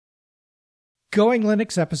Going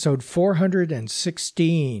Linux episode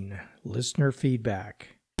 416, listener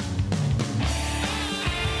feedback.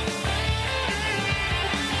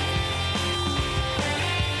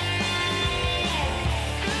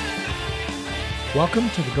 Welcome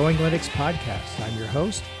to the Going Linux podcast. I'm your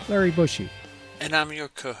host, Larry Bushy. And I'm your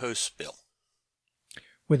co-host, Bill.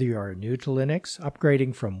 Whether you are new to Linux,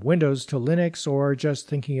 upgrading from Windows to Linux, or just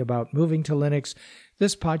thinking about moving to Linux,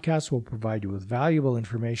 this podcast will provide you with valuable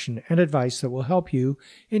information and advice that will help you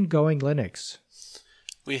in Going Linux.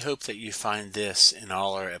 We hope that you find this and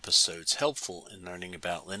all our episodes helpful in learning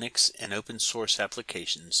about Linux and open source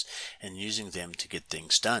applications and using them to get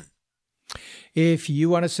things done. If you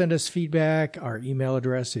want to send us feedback, our email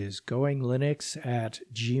address is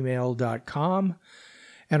goinglinux@gmail.com.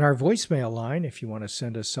 And our voicemail line, if you want to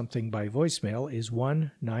send us something by voicemail, is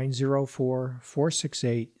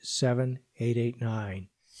 1-904-468-7889.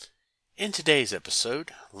 In today's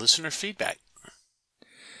episode, listener feedback.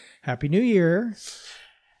 Happy New Year.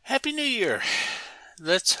 Happy New Year.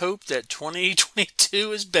 Let's hope that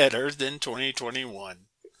 2022 is better than 2021.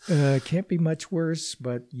 Can't be much worse,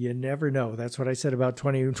 but you never know. That's what I said about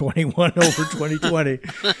 2021 over 2020.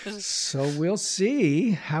 So we'll see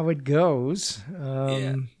how it goes.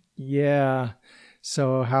 Yeah.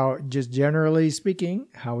 So just generally speaking,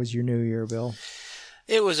 how was your New Year, Bill?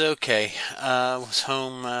 It was okay. I was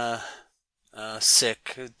home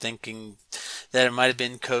sick, thinking that it might have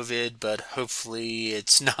been COVID, but hopefully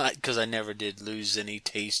it's not, because I never did lose any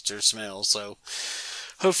taste or smell. So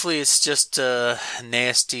hopefully it's just a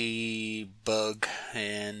nasty bug.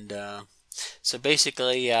 And so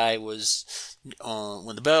basically I was,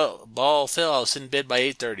 when the ball fell, I was in bed by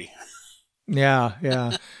 8:30. Yeah.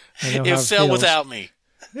 I know it fell without me.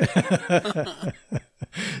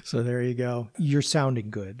 So there you go. You're sounding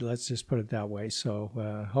good. Let's just put it that way.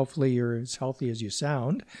 So hopefully you're as healthy as you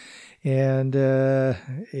sound. And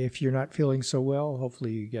if you're not feeling so well,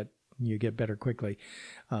 hopefully you get better quickly.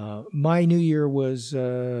 My New Year was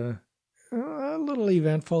a little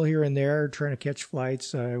eventful here and there, trying to catch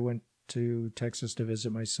flights. I went to Texas to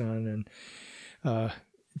visit my son, and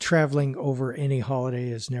traveling over any holiday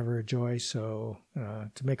is never a joy. So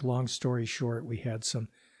to make a long story short, we had some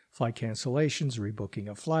flight cancellations, rebooking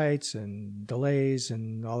of flights, and delays,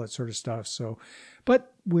 and all that sort of stuff. So,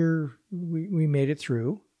 but we made it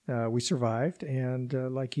through. We survived, and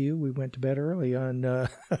like you, we went to bed early on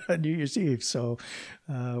New Year's Eve. So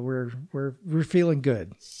we're feeling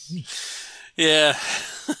good. Yeah,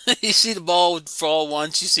 you see the ball fall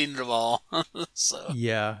once, you've seen it all. So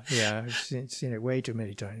yeah, I've seen it way too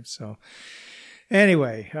many times. So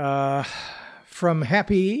anyway, from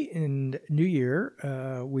happy and New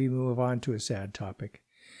Year, we move on to a sad topic.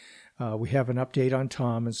 We have an update on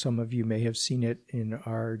Tom, and some of you may have seen it in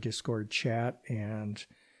our Discord chat and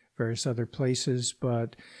various other places,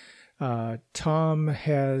 but Tom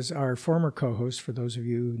has our former co-host. For those of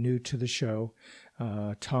you new to the show,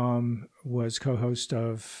 Tom was co-host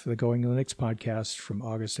of the Going Linux podcast from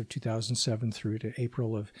August of 2007 through to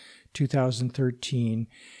April of 2013.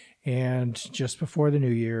 And just before the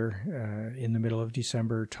new year, in the middle of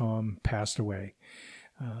December, Tom passed away.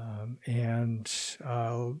 And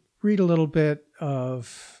I'll read a little bit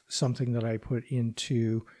of something that I put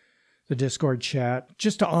into the Discord chat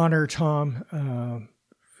just to honor Tom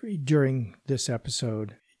during this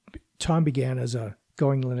episode. Tom began as a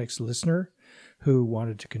Going Linux listener who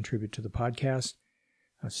wanted to contribute to the podcast.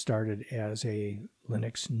 Started as a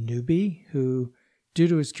Linux newbie who, due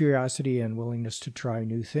to his curiosity and willingness to try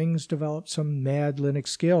new things, developed some mad Linux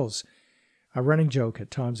skills. A running joke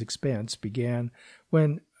at Tom's expense began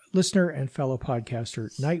when listener and fellow podcaster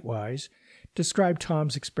Nightwise described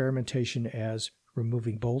Tom's experimentation as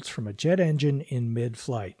removing bolts from a jet engine in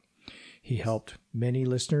mid-flight. He helped many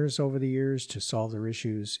listeners over the years to solve their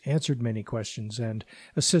issues, answered many questions, and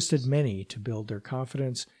assisted many to build their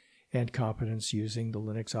confidence and competence using the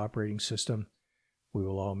Linux operating system. We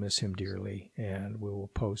will all miss him dearly, and we will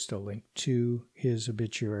post a link to his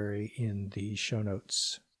obituary in the show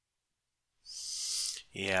notes.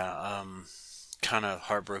 Yeah, kind of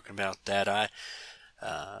heartbroken about that. I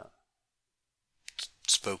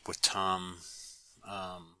spoke with Tom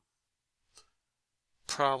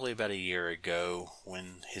probably about a year ago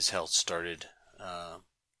when his health started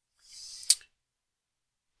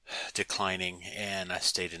declining, and I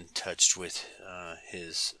stayed in touch with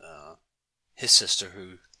his sister,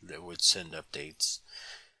 who would send updates.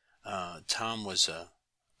 Tom was a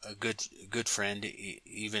good friend.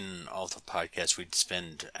 Even all the podcasts, we'd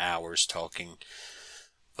spend hours talking.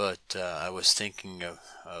 But I was thinking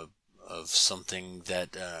of something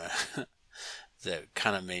that that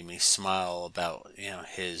kind of made me smile about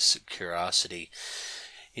his curiosity.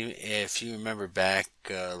 If you remember back,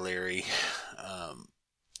 Larry,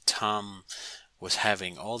 Tom was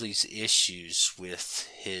having all these issues with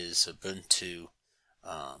his Ubuntu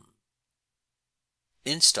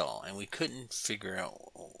install, and we couldn't figure out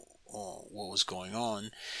what was going on.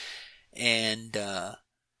 And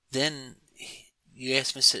then you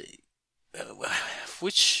asked me,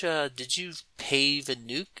 which did you pave and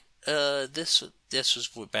nuke? This was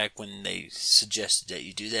back when they suggested that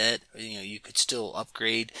you do that. You could still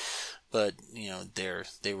upgrade, but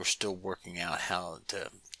they were still working out how to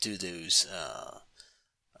do those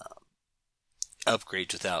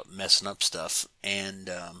upgrades without messing up stuff. And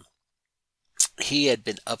he had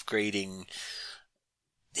been upgrading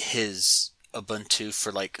his Ubuntu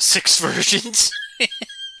for like 6 versions.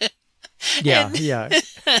 Yeah.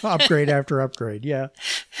 Upgrade after upgrade, yeah.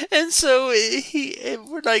 And so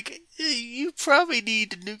we're like, you probably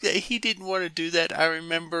need to nuke that. He didn't want to do that. I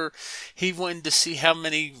remember he wanted to see how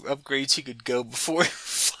many upgrades he could go before he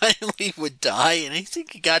finally would die, and I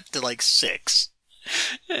think he got to like 6.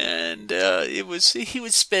 And he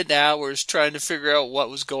would spend hours trying to figure out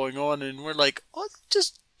what was going on, and we're like, oh,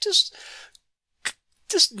 just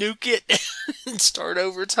nuke it and start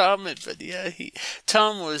over, Tom. But yeah,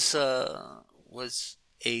 Tom was a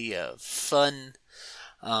fun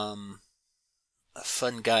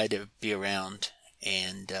guy to be around.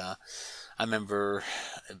 And I remember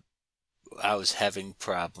I was having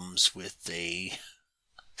problems with a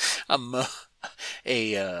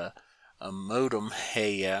modem.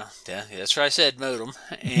 Yeah, that's right, I said modem.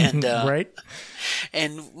 And right.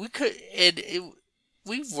 And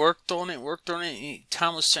we worked on it. And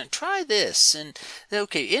Tom was saying, try this, and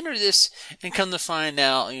okay, enter this, and come to find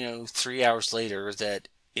out, 3 hours later that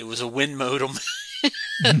it was a Win modem.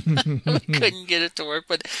 We couldn't get it to work,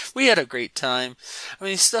 but we had a great time. I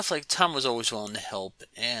mean, stuff like Tom was always willing to help,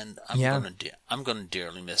 and I'm gonna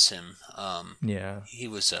dearly miss him. He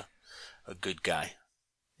was a good guy.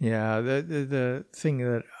 Yeah, the thing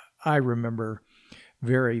that I remember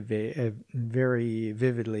very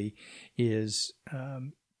vividly is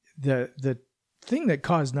the thing that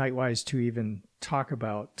caused Nightwise to even talk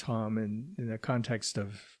about Tom in the context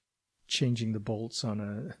of changing the bolts on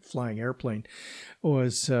a flying airplane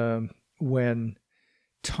was when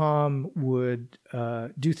Tom would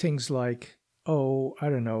do things like,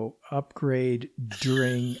 upgrade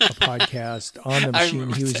during a podcast on the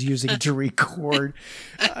machine he was using to record.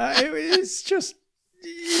 It's just,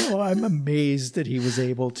 I'm amazed that he was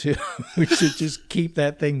able to just keep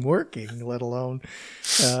that thing working, let alone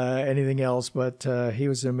anything else. But he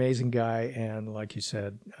was an amazing guy, and like you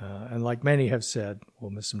said, and like many have said,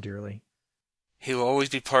 we'll miss him dearly. He will always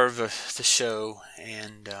be part of the show,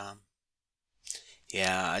 and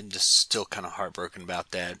I'm just still kind of heartbroken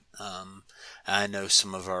about that. I know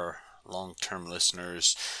some of our long-term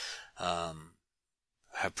listeners have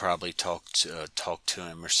probably talked to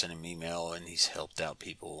him or sent him email, and he's helped out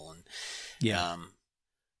people. And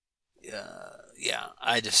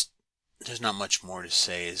there's not much more to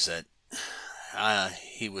say. Is that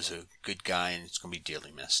he was a good guy, and it's going to be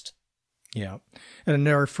dearly missed. Yeah, and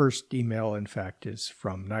our first email, in fact, is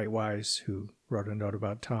from Nightwise, who wrote a note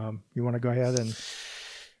about Tom. You want to go ahead and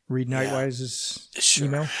read Nightwise's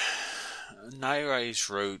email? Nightwise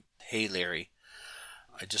wrote, "Hey Larry,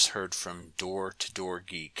 I just heard from Door to Door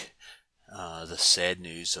Geek the sad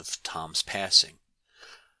news of Tom's passing.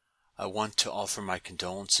 I want to offer my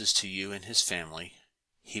condolences to you and his family.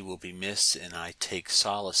 He will be missed, and I take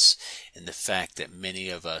solace in the fact that many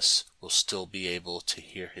of us will still be able to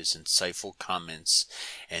hear his insightful comments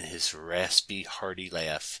and his raspy, hearty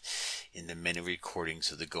laugh in the many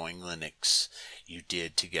recordings of the Going Linux you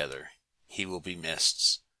did together. He will be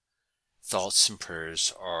missed. Thoughts and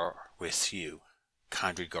prayers are with you.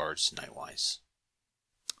 Kind regards, Nightwise."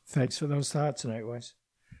 Thanks for those thoughts, Nightwise.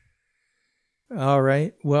 All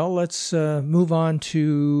right. Well, let's move on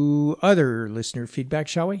to other listener feedback,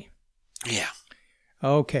 shall we? Yeah.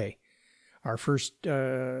 Okay. Our first,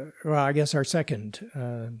 our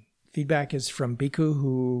second feedback is from Biku,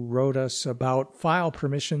 who wrote us about file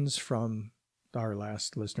permissions from our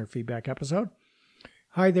last listener feedback episode.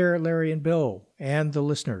 Hi there, Larry and Bill, and the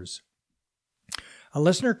listeners. A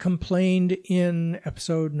listener complained in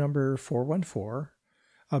episode number 414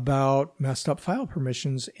 about messed up file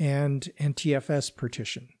permissions and NTFS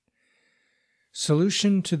partition.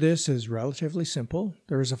 Solution to this is relatively simple.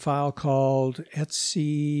 There is a file called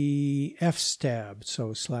etcfstab,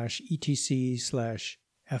 so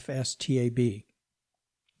 /etc/fstab.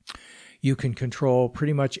 You can control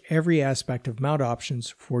pretty much every aspect of mount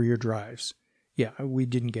options for your drives. Yeah, we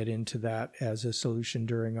didn't get into that as a solution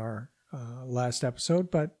during our last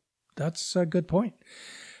episode, but that's a good point.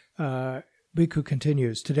 Bhikkhu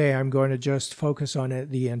continues, today I'm going to just focus on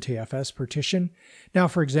the NTFS partition. Now,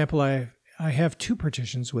 for example, I have two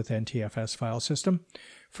partitions with NTFS file system.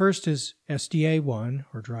 First is SDA1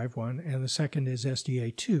 or drive 1, and the second is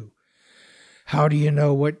SDA2. How do you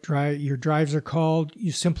know what your drives are called?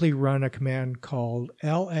 You simply run a command called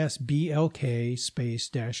lsblk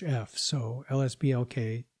 -f. So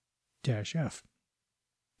lsblk-f.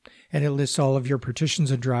 And it lists all of your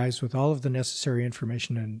partitions and drives with all of the necessary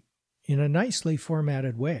information in a nicely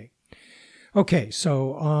formatted way. Okay,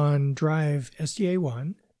 so on drive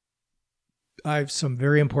SDA1, I have some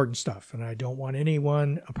very important stuff, and I don't want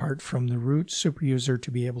anyone apart from the root superuser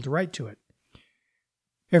to be able to write to it.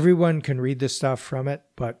 Everyone can read this stuff from it,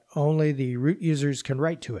 but only the root users can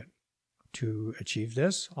write to it. To achieve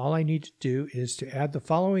this, all I need to do is to add the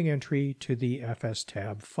following entry to the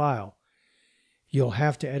fstab file. You'll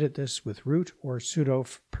have to edit this with root or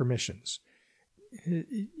sudo permissions.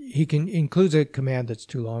 He includes a command that's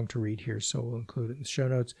too long to read here, so we'll include it in the show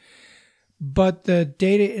notes. But the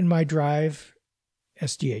data in my drive,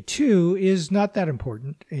 SDA2, is not that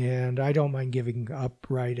important, and I don't mind giving up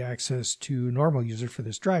write access to normal user for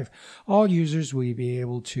this drive. All users will be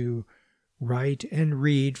able to write and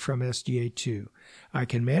read from SDA2. I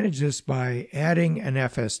can manage this by adding an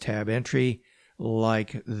fstab entry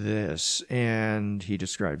like this, and he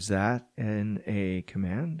describes that in a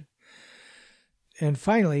command. And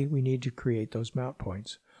finally, we need to create those mount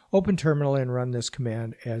points. Open terminal and run this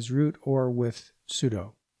command as root or with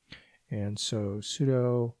sudo. And so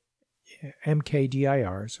sudo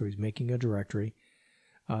mkdir, so he's making a directory,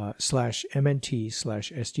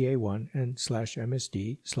 /mnt/sda1 and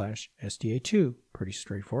 /msd/sda2. Pretty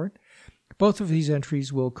straightforward. Both of these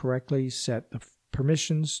entries will correctly set the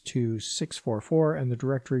permissions to 644 and the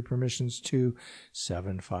directory permissions to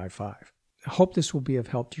 755. I hope this will be of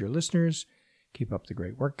help to your listeners. Keep up the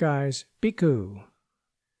great work, guys. Bhikkhu.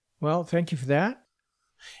 Well, thank you for that.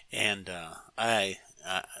 And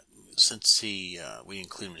since we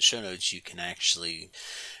include them in the show notes, you can actually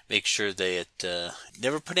make sure that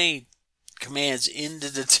never put any commands into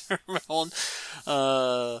the terminal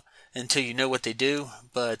until you know what they do.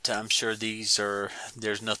 But I'm sure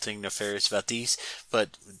there's nothing nefarious about these.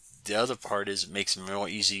 But the other part is it makes them real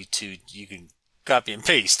easy you can copy and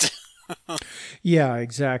paste. Yeah,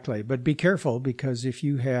 exactly. But be careful, because if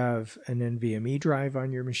you have an NVMe drive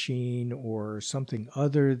on your machine or something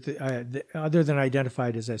other than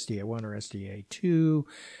identified as SDA1 or SDA2,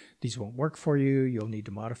 these won't work for you. You'll need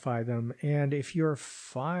to modify them. And if your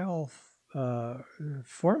file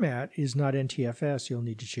format is not NTFS, you'll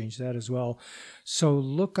need to change that as well. So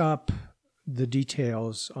look up the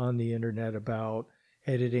details on the internet about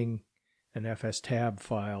editing an fstab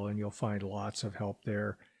file, and you'll find lots of help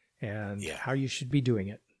there. And how you should be doing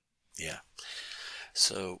it. Yeah.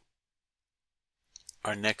 So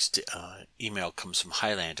our next email comes from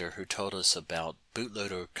Highlander, who told us about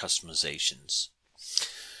bootloader customizations.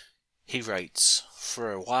 He writes,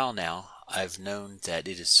 for a while now, I've known that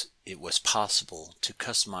it was possible to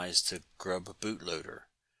customize the Grub bootloader.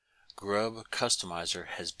 Grub Customizer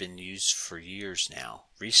has been used for years now.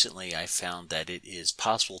 Recently, I found that it is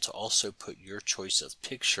possible to also put your choice of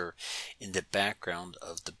picture in the background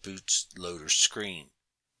of the bootloader screen.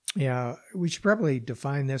 Yeah, we should probably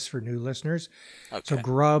define this for new listeners. Okay. So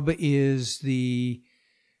Grub is the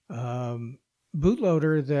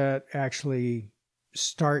bootloader that actually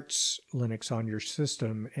starts Linux on your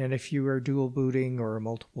system. And if you are dual booting or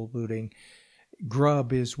multiple booting,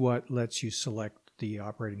 Grub is what lets you select the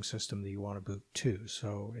operating system that you want to boot to.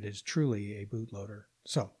 So it is truly a bootloader.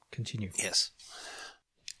 So continue. Yes.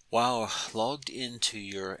 While logged into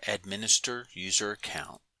your administer user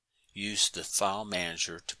account, use the file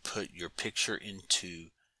manager to put your picture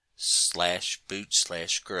into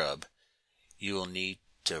 /boot/grub. You will need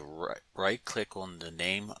to right click on the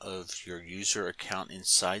name of your user account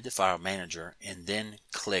inside the file manager and then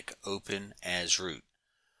click open as root.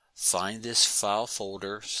 Find this file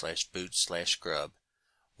folder /boot/grub.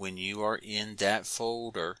 When you are in that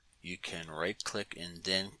folder, you can right click and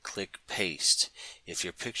then click paste. If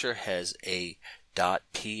your picture has a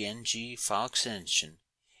 .png file extension,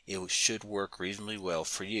 it should work reasonably well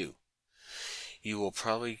for you. You will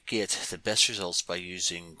probably get the best results by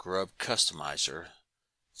using Grub Customizer,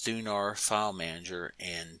 Thunar File Manager,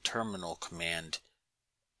 and terminal command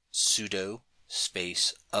sudo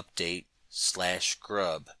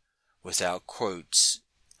 /update/grub without quotes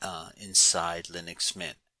inside Linux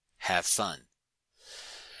Mint. Have fun.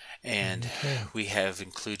 And Okay. we have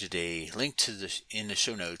included a link in the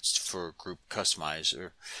show notes for Group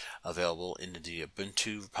Customizer available in the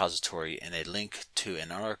Ubuntu repository, and a link to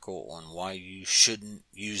an article on why you shouldn't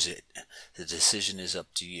use it. The decision is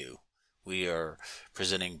up to you. We are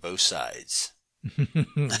presenting both sides.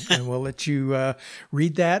 And we'll let you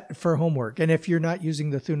read that for homework. And if you're not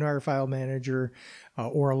using the Thunar file manager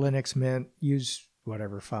or a Linux Mint, use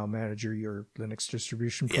whatever file manager your Linux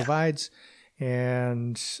distribution provides.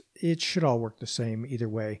 And it should all work the same either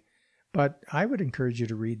way. But I would encourage you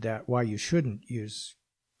to read that, why you shouldn't use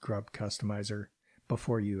Grub Customizer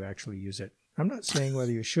before you actually use it. I'm not saying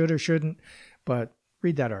whether you should or shouldn't, but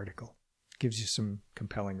read that article. It gives you some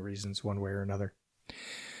compelling reasons one way or another.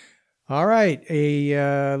 All right.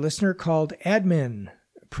 A listener called Admin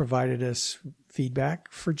provided us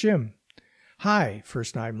feedback for Jim. Hi,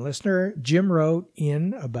 first-time listener. Jim wrote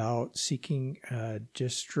in about seeking a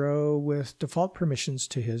distro with default permissions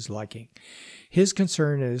to his liking. His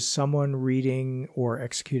concern is someone reading or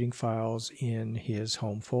executing files in his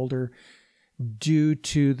home folder due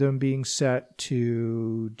to them being set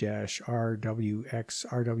to -RWX,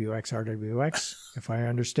 if I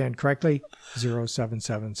understand correctly,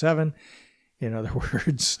 0777. In other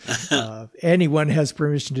words, anyone has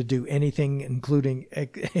permission to do anything, including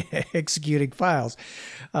executing files.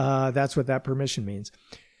 That's what that permission means.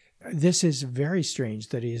 This is very strange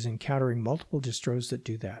that he is encountering multiple distros that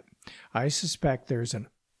do that. I suspect there is a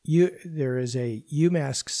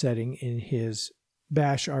umask setting in his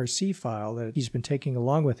bash RC file that he's been taking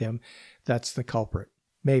along with him. That's the culprit,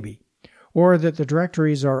 maybe. Or that the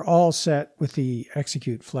directories are all set with the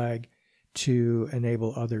execute flag to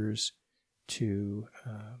enable others to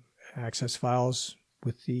access files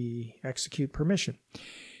with the execute permission.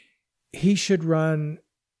 He should run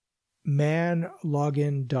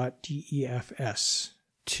manlogin.defs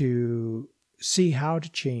to see how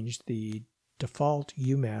to change the default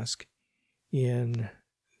umask in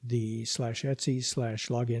the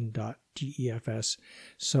 /etc/login.defs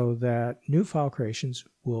so that new file creations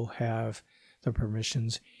will have the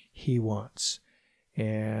permissions he wants.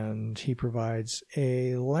 And he provides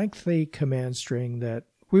a lengthy command string that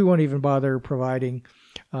we won't even bother providing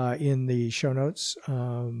in the show notes,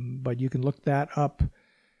 but you can look that up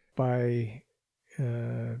by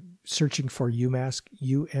searching for umask,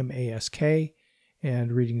 UMASK,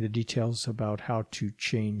 and reading the details about how to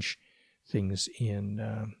change things in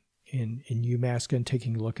umask and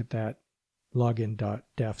taking a look at that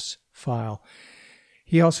login.defs file.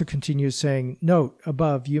 He also continues saying, note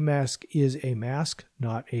above, umask is a mask,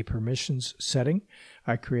 not a permissions setting.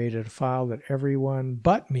 I created a file that everyone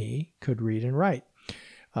but me could read and write.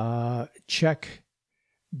 Check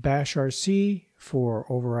bashrc for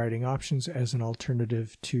overriding options as an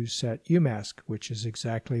alternative to set umask, which is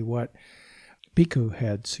exactly what Bhikkhu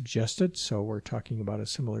had suggested. So we're talking about a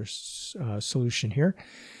similar solution here.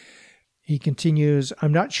 He continues,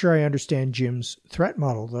 I'm not sure I understand Jim's threat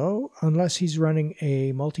model, though, unless he's running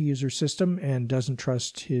a multi-user system and doesn't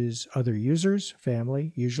trust his other users,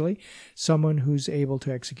 family usually. Someone who's able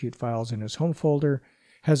to execute files in his home folder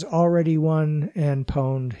has already won and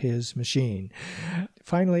pwned his machine.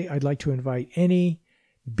 Finally, I'd like to invite any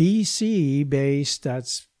BC-based,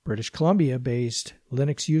 that's British Columbia-based,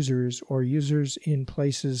 Linux users or users in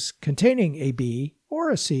places containing a B or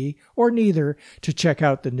a C, or neither, to check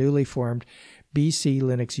out the newly formed BC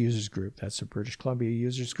Linux Users Group. That's a British Columbia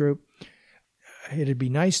users group. It'd be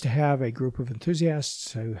nice to have a group of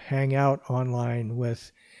enthusiasts to hang out online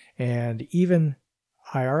with, and even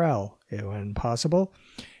IRL when possible.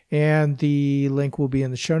 And the link will be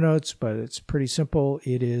in the show notes, but it's pretty simple.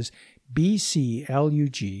 It is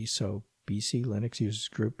BCLUG, so BC Linux Users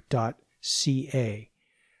Group.ca.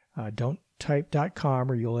 Don't type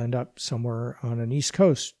 .com or you'll end up somewhere on an East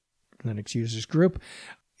Coast Linux users group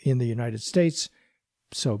in the United States.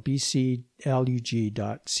 So bclug.ca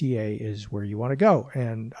is where you want to go.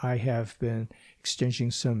 And I have been exchanging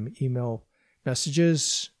some email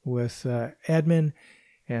messages with admin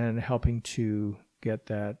and helping to get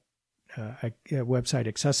that website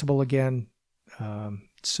accessible again.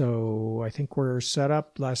 So I think we're set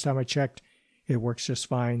up. Last time I checked, it works just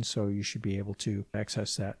fine. So you should be able to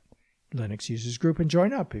access that Linux users group and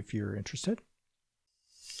join up if you're interested.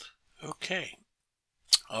 Okay.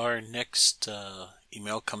 Our next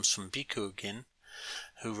email comes from Bhikkhu again,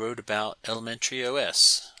 who wrote about Elementary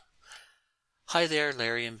OS. Hi there,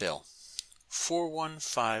 Larry and Bill.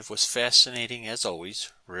 415 was fascinating as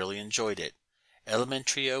always. Really enjoyed it.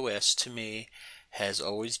 Elementary OS to me has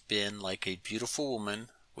always been like a beautiful woman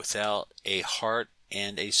without a heart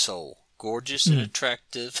and a soul. Gorgeous and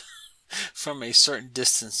attractive from a certain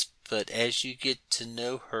distance, but as you get to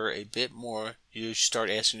know her a bit more, you start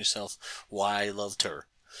asking yourself why I loved her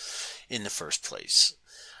in the first place.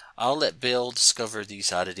 I'll let Bill discover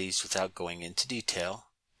these oddities without going into detail.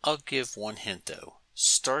 I'll give one hint though.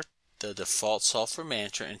 Start the default software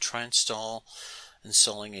manager and try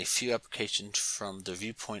installing a few applications from the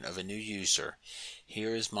viewpoint of a new user.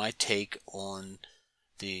 Here is my take on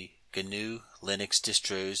the GNU Linux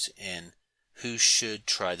distros and who should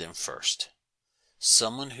try them first.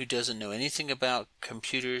 Someone who doesn't know anything about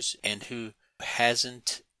computers and who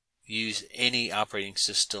hasn't used any operating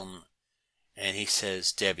system, and he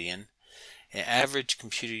says Debian. An average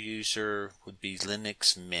computer user would be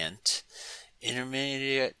Linux Mint.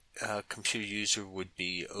 Intermediate computer user would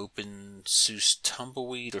be OpenSUSE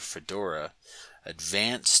Tumbleweed or Fedora.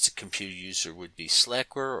 Advanced computer user would be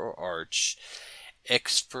Slackware or Arch.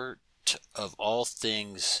 Expert of all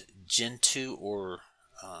things Gentoo or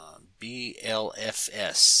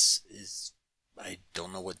BLFS is. I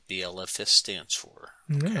don't know what BLFS stands for.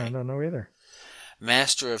 Okay. No, I don't know either.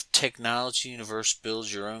 Master of Technology Universe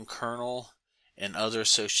builds your own kernel and other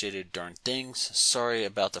associated darn things. Sorry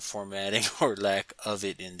about the formatting or lack of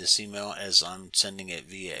it in this email, as I'm sending it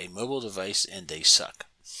via a mobile device and they suck.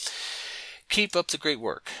 Keep up the great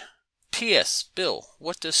work. P.S. Bill,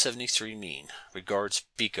 what does 73 mean? Regards,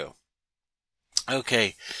 Biko.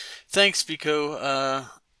 Okay, thanks, Biko.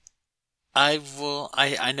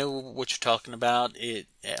 I know what you're talking about.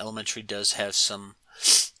 Elementary does have some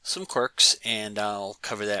quirks, and I'll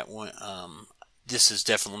cover that one. This is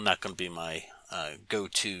definitely not going to be my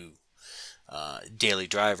go-to daily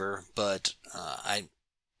driver, but I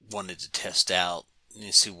wanted to test out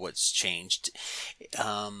and see what's changed.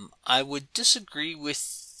 I would disagree with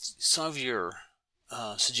some of your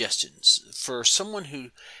suggestions. For someone who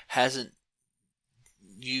hasn't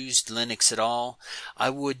used Linux at all,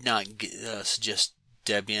 I would not suggest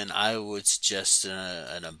Debian. I would suggest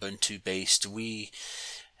an Ubuntu-based. We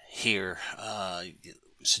here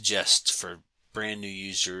suggest for brand new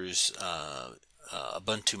users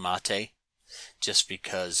Ubuntu Mate, just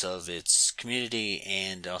because of its community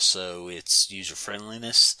and also its user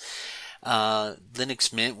friendliness.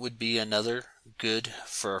 Linux Mint would be another good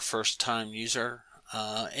for a first time user,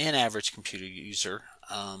 and average computer user.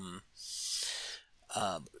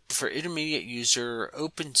 For intermediate user,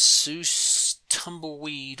 OpenSUSE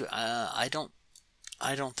Tumbleweed, I don't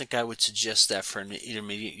think I would suggest that for an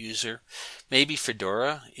intermediate user. Maybe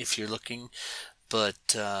Fedora if you're looking,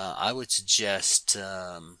 but I would suggest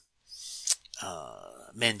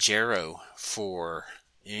Manjaro for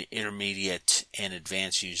intermediate and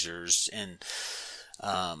advanced users. And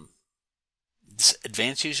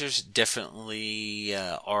advanced users, definitely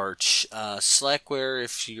Arch. Slackware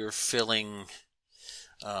if you're feeling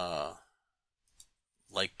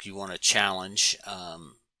like you want a challenge.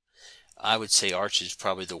 I would say Arch is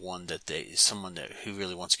probably the one that someone who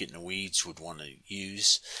really wants to get in the weeds would want to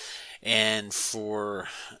use. And for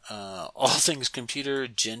all things computer,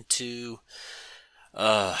 Gentoo,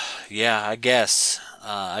 yeah, I guess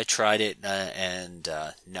I tried it and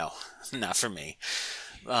no, not for me.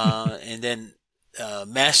 And then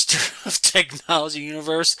Master of Technology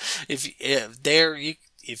Universe,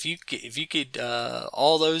 if you could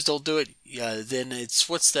all those don't do it, then it's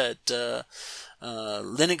what's that?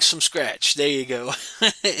 Linux from scratch. There you go.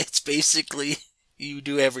 It's basically you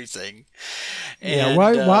do everything. And,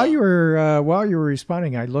 while you were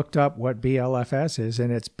responding, I looked up what BLFS is,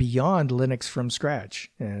 and it's Beyond Linux from Scratch.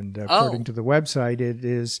 And according to the website, it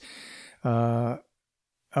is a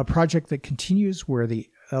project that continues where the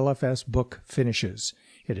LFS book finishes.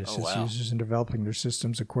 It assists users in developing their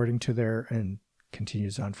systems according to and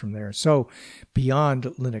continues on from there. So Beyond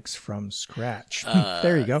Linux from Scratch.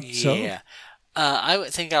 There you go. Yeah. I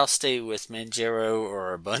would think I'll stay with Manjaro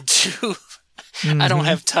or Ubuntu. Mm-hmm. I don't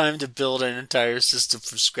have time to build an entire system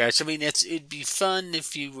from scratch. I mean, it'd be fun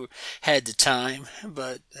if you had the time,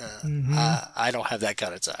 but I don't have that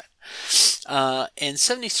kind of time. And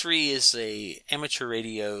 73 is a amateur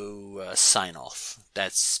radio sign-off.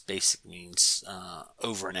 That's basically means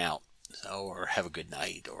over and out, or have a good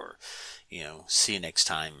night, or see you next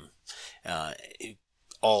time.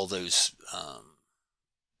 All those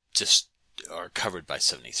just are covered by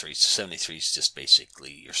 73. So 73 is just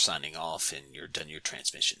basically you're signing off and you're done your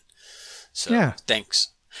transmission. So yeah.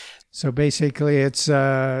 Thanks. So basically it's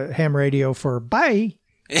ham radio for bye.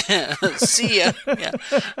 Yeah. See ya. Yeah.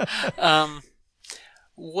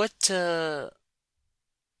 What I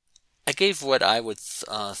gave what I would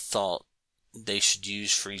thought they should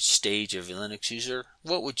use for each stage of a Linux user.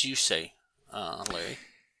 What would you say, Larry?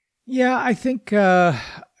 Yeah, I think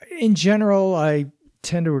in general, I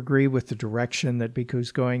tend to agree with the direction that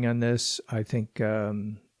Biku's going on this. I think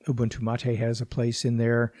Ubuntu Mate has a place in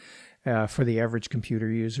there for the average computer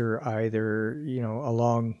user, either,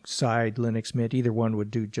 alongside Linux Mint. Either one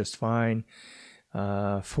would do just fine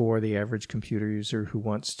for the average computer user who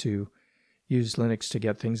wants to use Linux to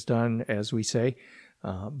get things done, as we say,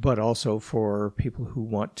 but also for people who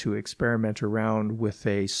want to experiment around with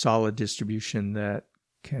a solid distribution that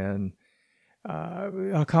can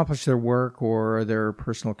accomplish their work or their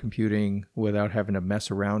personal computing without having to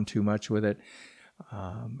mess around too much with it.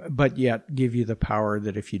 But yet give you the power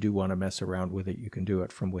that if you do want to mess around with it, you can do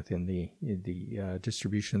it from within the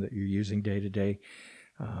distribution that you're using day to day.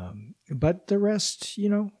 But the rest,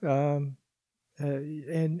 and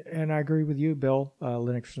I agree with you, Bill.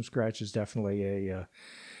 Linux from scratch is definitely a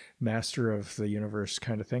master of the universe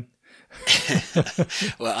kind of thing.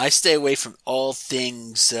 Well, I stay away from all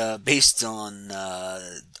things based on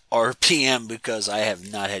RPM because I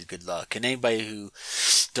have not had good luck. And anybody who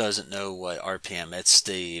doesn't know what RPM, it's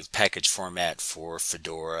the package format for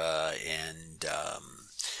Fedora and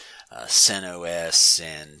CentOS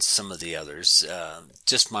and some of the others.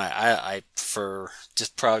 I prefer,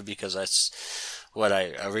 just probably because that's what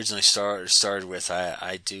I originally started with.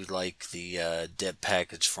 I do like the deb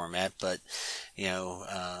package format, but Manjaro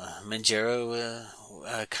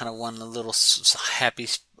kind of won a little happy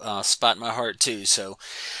spot in my heart too. So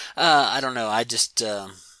I don't know. I just I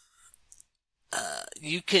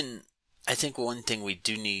think one thing we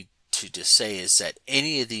do need to just say is that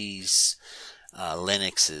any of these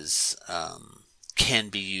Linuxes can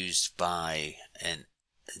be used by a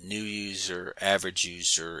new user, average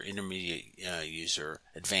user, intermediate user,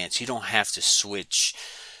 advanced. You don't have to switch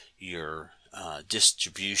your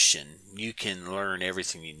distribution. You can learn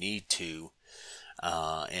everything you need to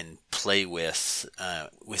and play with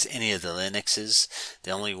any of the Linuxes.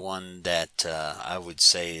 The only one that I would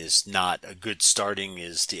say is not a good starting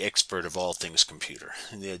is the Expert of All Things Computer.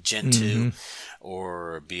 The Gentoo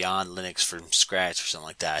or Beyond Linux from Scratch or something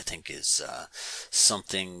like that, I think is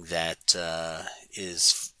something that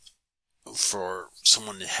is for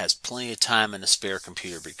someone that has plenty of time and a spare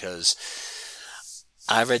computer, because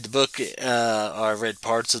I read the book, or I read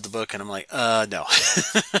parts of the book, and I'm like, no.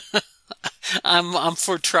 I'm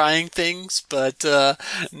for trying things, but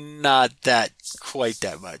not quite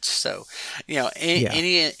that much. So,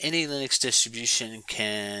 any Linux distribution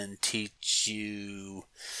can teach you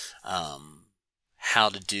how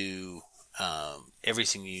to do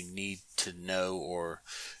everything you need to know, or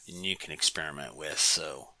you can experiment with.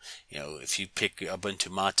 So, if you pick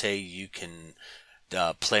Ubuntu Mate, you can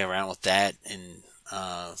play around with that and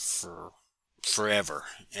for forever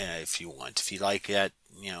if you want. If you like that,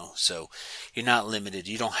 so you're not limited.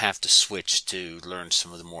 You don't have to switch to learn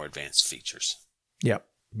some of the more advanced features. Yep,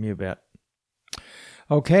 you bet.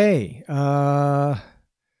 Okay, our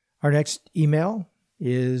next email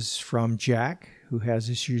is from Jack, who has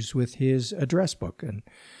issues with his address book. And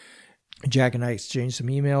Jack and I exchanged some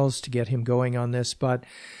emails to get him going on this, but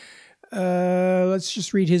let's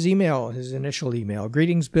just read his initial email.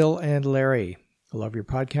 Greetings, Bill and Larry. I love your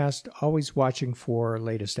podcast, always watching for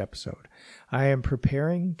latest episode. I am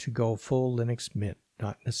preparing to go full Linux Mint.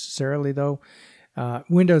 Not necessarily, though.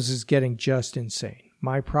 Windows is getting just insane.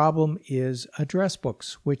 My problem is address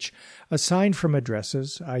books, which, aside from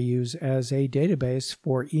addresses, I use as a database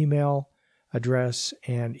for email, address,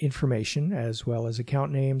 and information, as well as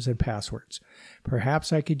account names and passwords.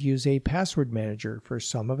 Perhaps I could use a password manager for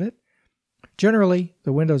some of it. Generally,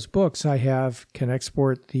 the Windows books I have can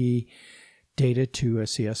export the data to a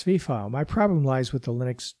CSV file. My problem lies with the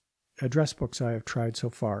Linux address books I have tried so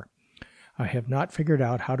far. I have not figured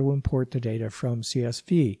out how to import the data from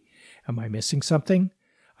CSV. Am I missing something?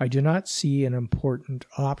 I do not see an important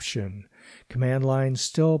option. Command line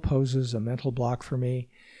still poses a mental block for me.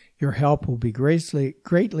 Your help will be greatly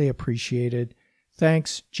appreciated.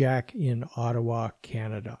 Thanks, Jack in Ottawa,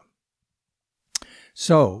 Canada.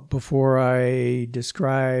 So, before I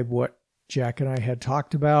describe what Jack and I had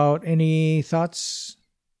talked about, any thoughts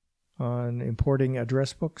on importing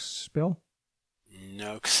address books, Bill?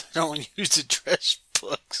 No, because I don't use address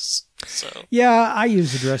books. So yeah, I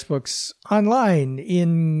use address books online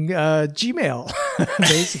in Gmail,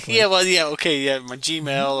 basically. My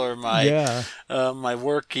Gmail or my my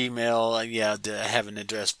work email. I have an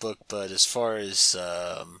address book, but as far as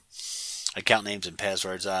account names and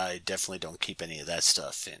passwords, I definitely don't keep any of that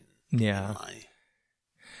stuff in my.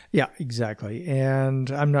 Yeah, exactly.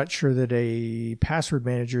 And I'm not sure that a password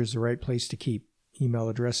manager is the right place to keep email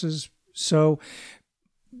addresses. So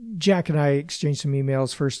Jack and I exchanged some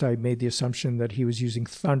emails. First, I made the assumption that he was using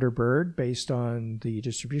Thunderbird based on the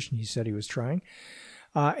distribution he said he was trying.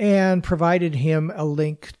 and provided him a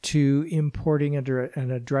link to importing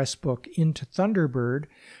an address book into Thunderbird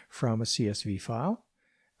from a CSV file.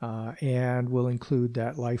 And we'll include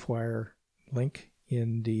that LifeWire link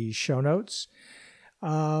in the show notes.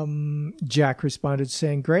 Jack responded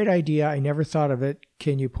saying, "Great idea. I never thought of it.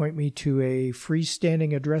 Can you point me to a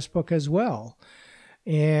freestanding address book as well?"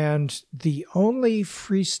 And the only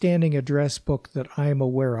freestanding address book that I'm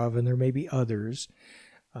aware of, and there may be others,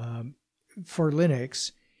 for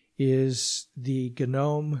Linux is the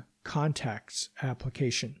GNOME Contacts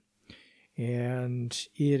application. And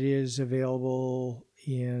it is available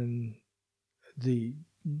in the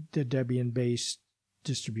Debian-based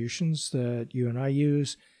distributions that you and I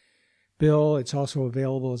use. Bill, it's also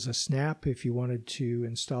available as a snap if you wanted to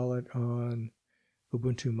install it on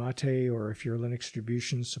Ubuntu Mate, or if your Linux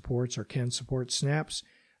distribution supports or can support snaps.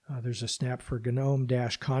 There's a snap for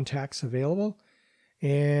GNOME-Contacts available.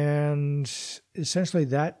 And essentially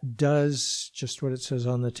that does just what it says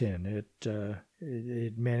on the tin.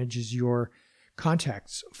 It manages your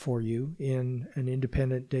contacts for you in an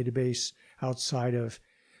independent database outside of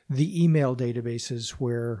the email databases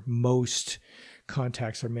where most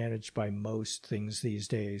contacts are managed by most things these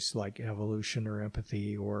days, like Evolution or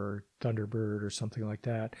Empathy or Thunderbird or something like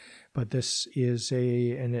that. But this is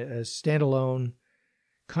a standalone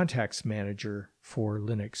contacts manager for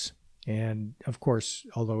Linux. And of course,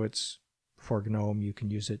 although it's for GNOME, you can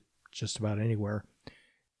use it just about anywhere.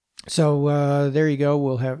 So there you go.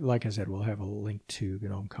 We'll have, like I said, we'll have a link to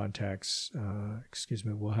GNOME Contacts.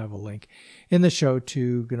 We'll have a link in the show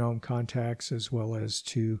to GNOME Contacts, as well as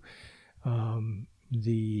to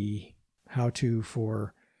the how-to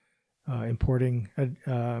for importing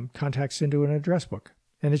contacts into an address book.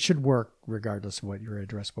 And it should work regardless of what your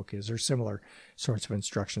address book is, or similar sorts of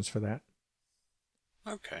instructions for that.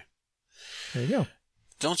 Okay. There you go.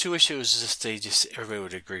 Don't you wish it was everybody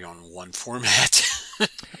would agree on one format?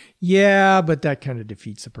 Yeah, but that kind of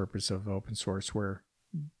defeats the purpose of open source, where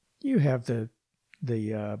you have the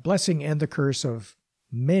blessing and the curse of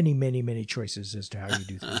many, many, many choices as to how you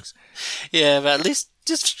do things. Yeah, but at least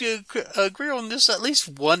just agree on this, at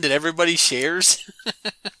least one that everybody shares.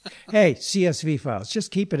 Hey, CSV files.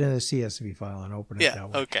 Just keep it in a CSV file and open it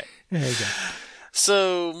that way. Okay. There you go.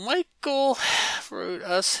 So Michael wrote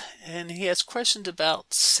us, and he has questions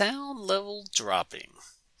about sound level dropping.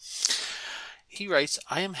 He writes,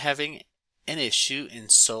 "I am having an issue in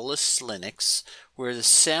Solus Linux where the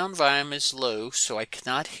sound volume is low, so I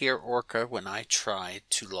cannot hear Orca when I try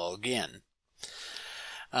to log in."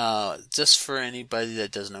 Just for anybody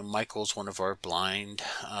that doesn't know, Michael's one of our blind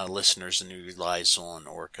listeners, and he relies on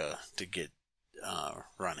Orca to get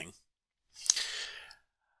running.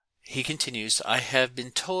 He continues, "I have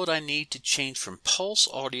been told I need to change from Pulse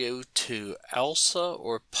Audio to ALSA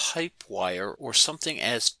or Pipewire or something,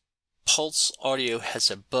 as Pulse Audio has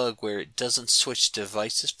a bug where it doesn't switch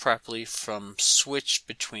devices properly from switch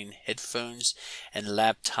between headphones and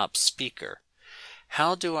laptop speaker.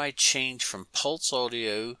 How do I change from Pulse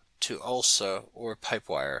Audio to ALSA or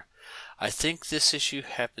Pipewire? I think this issue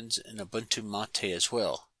happens in Ubuntu Mate as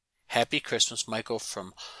well. Happy Christmas, Michael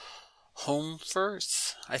from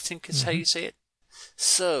Homeforth, I think is how you say it."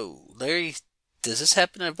 So, Larry, does this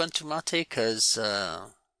happen in Ubuntu Mate? Because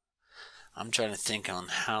I'm trying to think on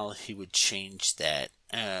how he would change that.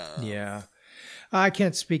 Yeah. I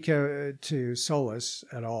can't speak to Solus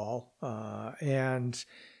at all. But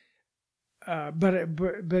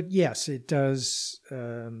yes, it does.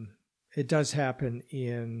 It does happen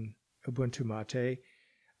in Ubuntu Mate.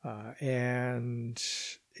 And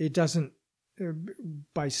it doesn't,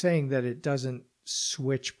 by saying that it doesn't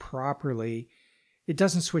switch properly, it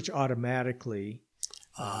doesn't switch automatically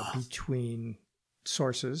between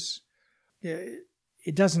sources.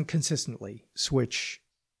 It doesn't consistently switch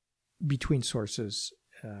between sources,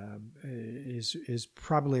 is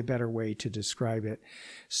probably a better way to describe it.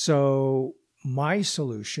 So my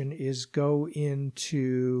solution is go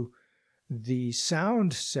into the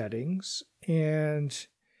sound settings, and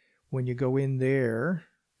when you go in there,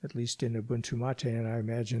 at least in Ubuntu Mate, and I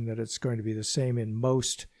imagine that it's going to be the same in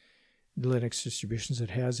most Linux distributions, it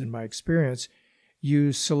has in my experience,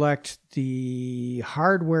 you select the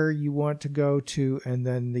hardware you want to go to and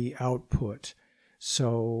then the output.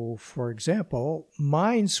 So, for example,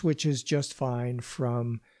 mine switches just fine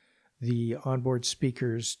from the onboard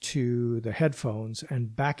speakers to the headphones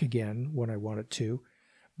and back again when I want it to,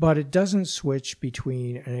 but it doesn't switch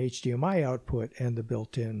between an HDMI output and the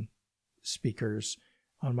built-in speakers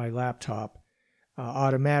on my laptop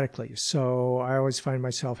automatically. So I always find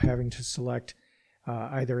myself having to select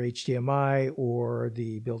either HDMI or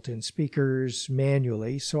the built-in speakers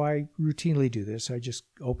manually. So I routinely do this. I just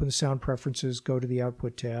open the sound preferences, go to the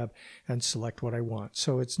output tab, and select what I want.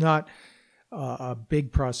 So it's not a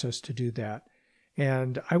big process to do that.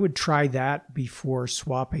 And I would try that before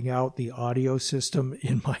swapping out the audio system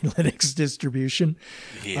in my Linux distribution.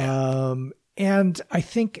 Yeah. And I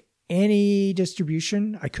think any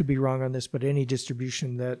distribution, I could be wrong on this, but any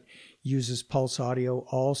distribution that uses Pulse Audio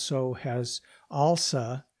also has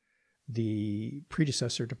ALSA, the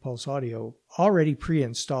predecessor to Pulse Audio, already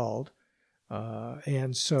pre-installed.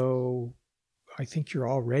 And so I think you're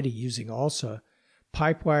already using ALSA.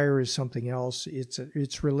 Pipewire is something else.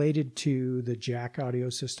 It's related to the jack audio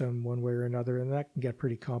system one way or another, and that can get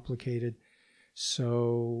pretty complicated.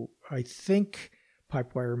 So I think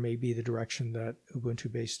Pipewire may be the direction that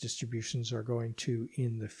Ubuntu-based distributions are going to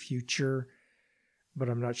in the future, but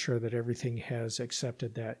I'm not sure that everything has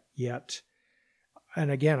accepted that yet. And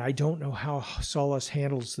again, I don't know how Solus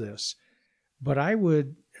handles this, but I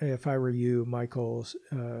would, if I were you, Michael,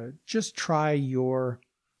 just try your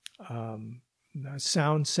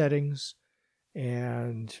sound settings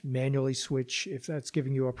and manually switch if that's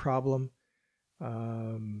giving you a problem.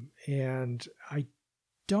 And I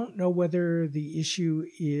don't know whether the issue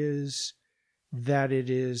is that it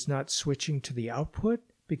is not switching to the output,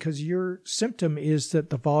 because your symptom is that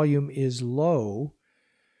the volume is low.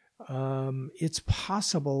 It's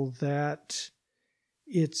possible that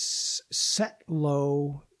it's set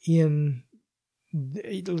low in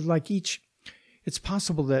it's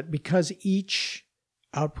possible that because each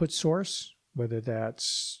output source, whether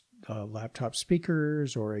that's laptop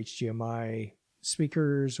speakers or HDMI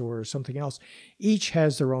speakers or something else, each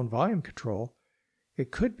has their own volume control. It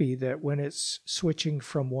could be that when it's switching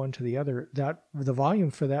from one to the other, that the volume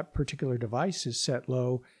for that particular device is set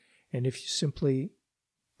low, and if you simply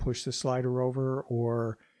push the slider over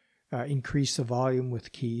or increase the volume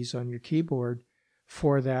with keys on your keyboard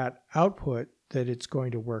for that output, that it's going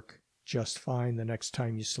to work just fine the next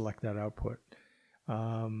time you select that output.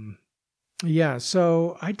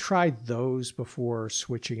 So I tried those before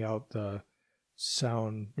switching out the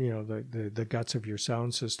sound, the guts of your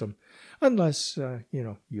sound system, unless,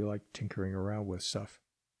 you like tinkering around with stuff.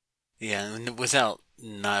 Yeah, and without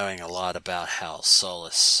knowing a lot about how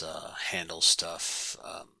Solus handles stuff,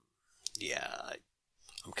 I'm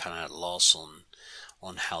kind of at a loss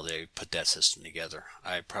on how they put that system together.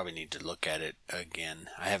 I probably need to look at it again.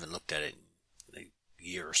 I haven't looked at it in a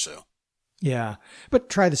year or so. Yeah, but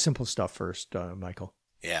try the simple stuff first, Michael.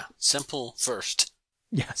 Yeah, simple first.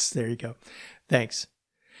 Yes, there you go. Thanks.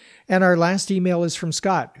 And our last email is from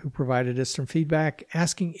Scott, who provided us some feedback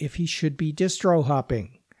asking if he should be distro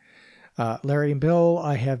hopping. Larry and Bill,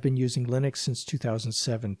 I have been using Linux since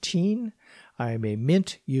 2017. I am a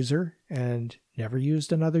Mint user and never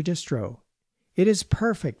used another distro. It is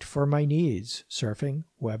perfect for my needs, surfing,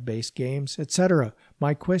 web-based games, etc.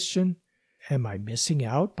 My question, am I missing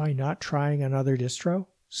out by not trying another distro?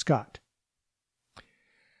 Scott.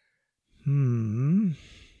 You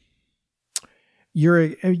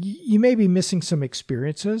may be missing some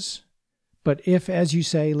experiences, but if, as you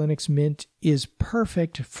say, Linux Mint is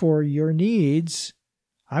perfect for your needs,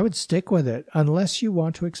 I would stick with it unless you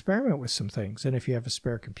want to experiment with some things. And if you have a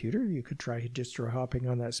spare computer, you could try distro hopping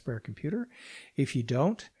on that spare computer. If you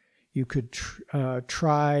don't, you could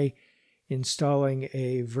try installing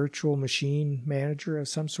a virtual machine manager of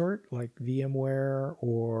some sort, like VMware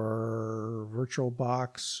or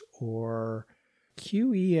VirtualBox or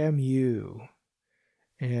QEMU.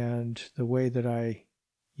 And the way that I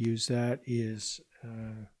use that is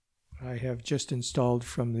I have just installed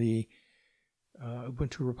from the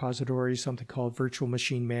Ubuntu repository something called Virtual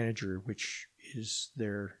Machine Manager, which is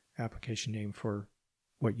their application name for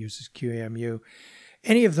what uses QEMU.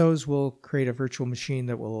 Any of those will create a virtual machine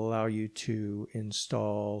that will allow you to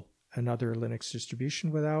install another Linux distribution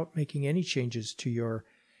without making any changes to your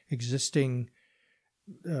existing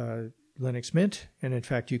Linux Mint. And in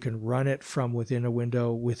fact, you can run it from within a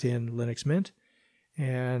window within Linux Mint.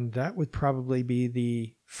 And that would probably be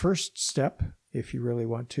the first step if you really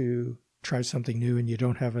want to try something new and you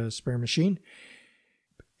don't have a spare machine.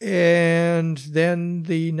 And then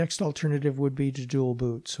the next alternative would be to dual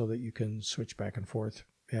boot so that you can switch back and forth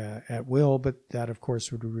at will. But that, of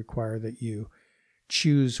course, would require that you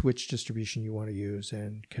choose which distribution you want to use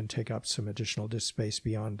and can take up some additional disk space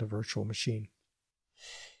beyond the virtual machine.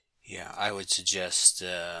 Yeah, I would suggest,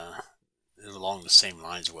 along the same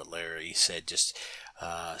lines of what Larry said, just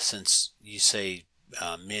since you say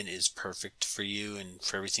Mint is perfect for you and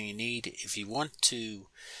for everything you need, if you want to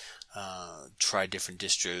try different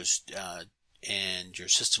distros and your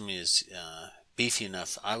system is beefy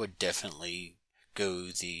enough, I would definitely go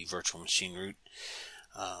the virtual machine route.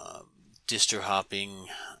 Distro hopping,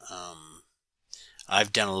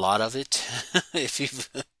 I've done a lot of it. If you've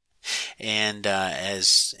and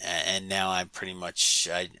now I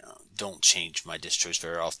don't change my distros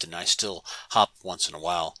very often. I still hop once in a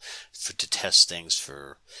while to test things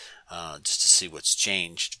for just to see what's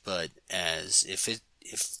changed. But if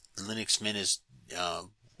Linux Mint is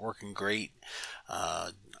working great,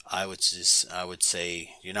 I would say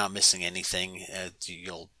you're not missing anything.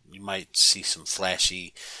 You might see some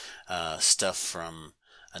flashy stuff from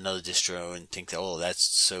another distro and think that, oh, that's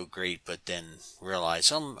so great, but then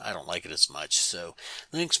realize, I don't like it as much. So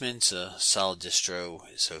Linux Mint's a solid distro.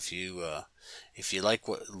 So if you like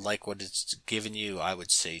what it's given you, I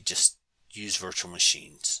would say just use virtual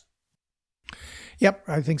machines. Yep,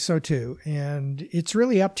 I think so too. And it's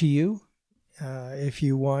really up to you. If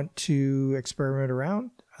you want to experiment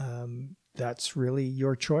around, that's really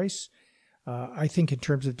your choice. I think in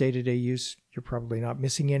terms of day-to-day use, you're probably not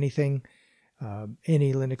missing anything.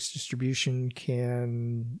 Any Linux distribution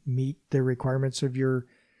can meet the requirements of your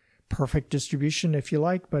perfect distribution if you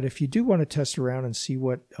like. But if you do want to test around and see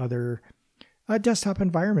what other desktop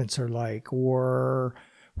environments are like, or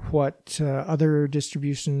what other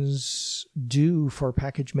distributions do for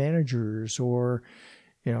package managers, or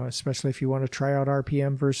especially if you want to try out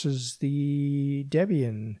RPM versus the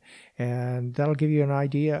Debian, and that'll give you an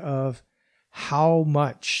idea of how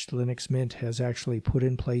much Linux Mint has actually put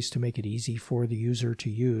in place to make it easy for the user to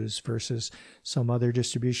use versus some other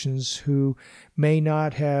distributions who may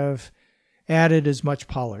not have added as much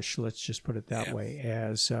polish, let's just put it that way,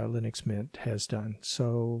 as Linux Mint has done.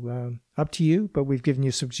 So up to you, but we've given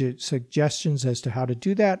you suggestions as to how to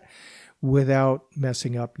do that without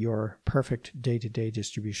messing up your perfect day-to-day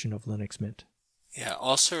distribution of Linux Mint. Yeah,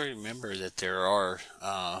 also remember that there are,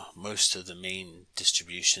 most of the main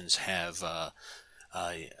distributions have a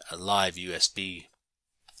live USB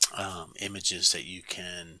images that you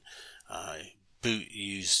can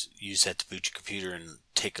use that to boot your computer and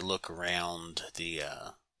take a look around the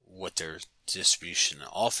what their distribution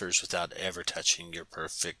offers without ever touching your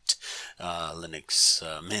perfect Linux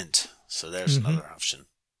Mint. So there's another option.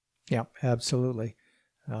 Yeah, absolutely.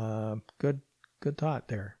 Good thought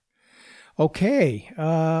there. Okay,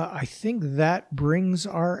 I think that brings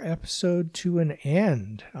our episode to an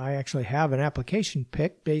end. I actually have an application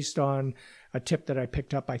pick based on a tip that I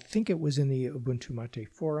picked up. I think it was in the Ubuntu Mate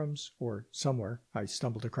forums or somewhere. I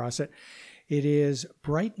stumbled across it. It is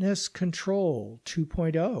Brightness Control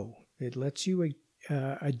 2.0. It lets you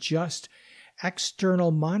adjust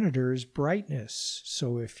external monitor's brightness.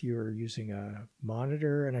 So if you're using an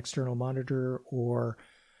external monitor, or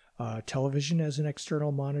television as an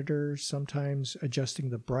external monitor, sometimes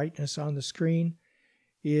adjusting the brightness on the screen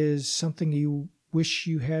is something you wish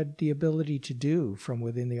you had the ability to do from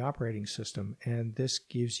within the operating system. And this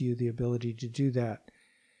gives you the ability to do that.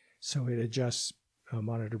 So it adjusts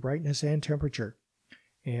monitor brightness and temperature.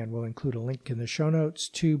 And we'll include a link in the show notes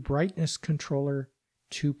to Brightness Controller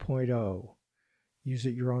 2.0. Use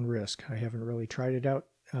at your own risk. I haven't really tried it out,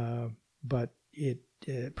 but it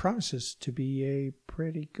promises to be a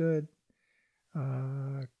pretty good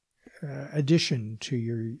addition to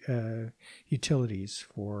your utilities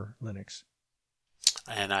for Linux.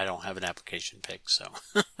 And I don't have an application pick, so.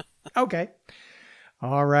 Okay.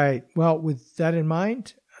 All right. Well, with that in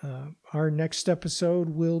mind, our next episode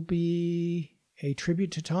will be a tribute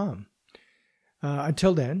to Tom.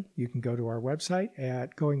 Until then, you can go to our website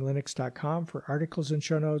at goinglinux.com for articles and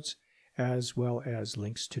show notes, as well as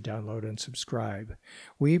links to download and subscribe.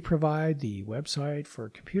 We provide the website for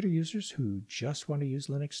computer users who just want to use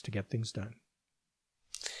Linux to get things done.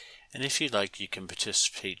 And if you'd like, you can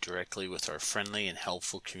participate directly with our friendly and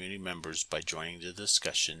helpful community members by joining the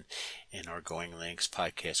discussion in our Going Linux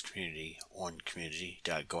podcast community on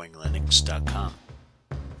community.goinglinux.com.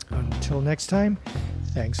 Until next time,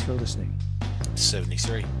 thanks for listening.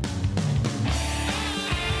 73.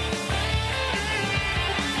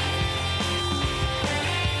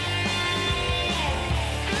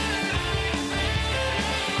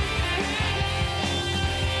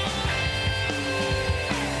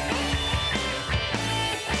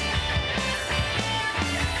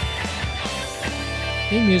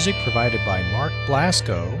 Theme music provided by Mark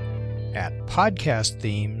Blasco at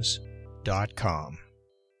podcastthemes.com.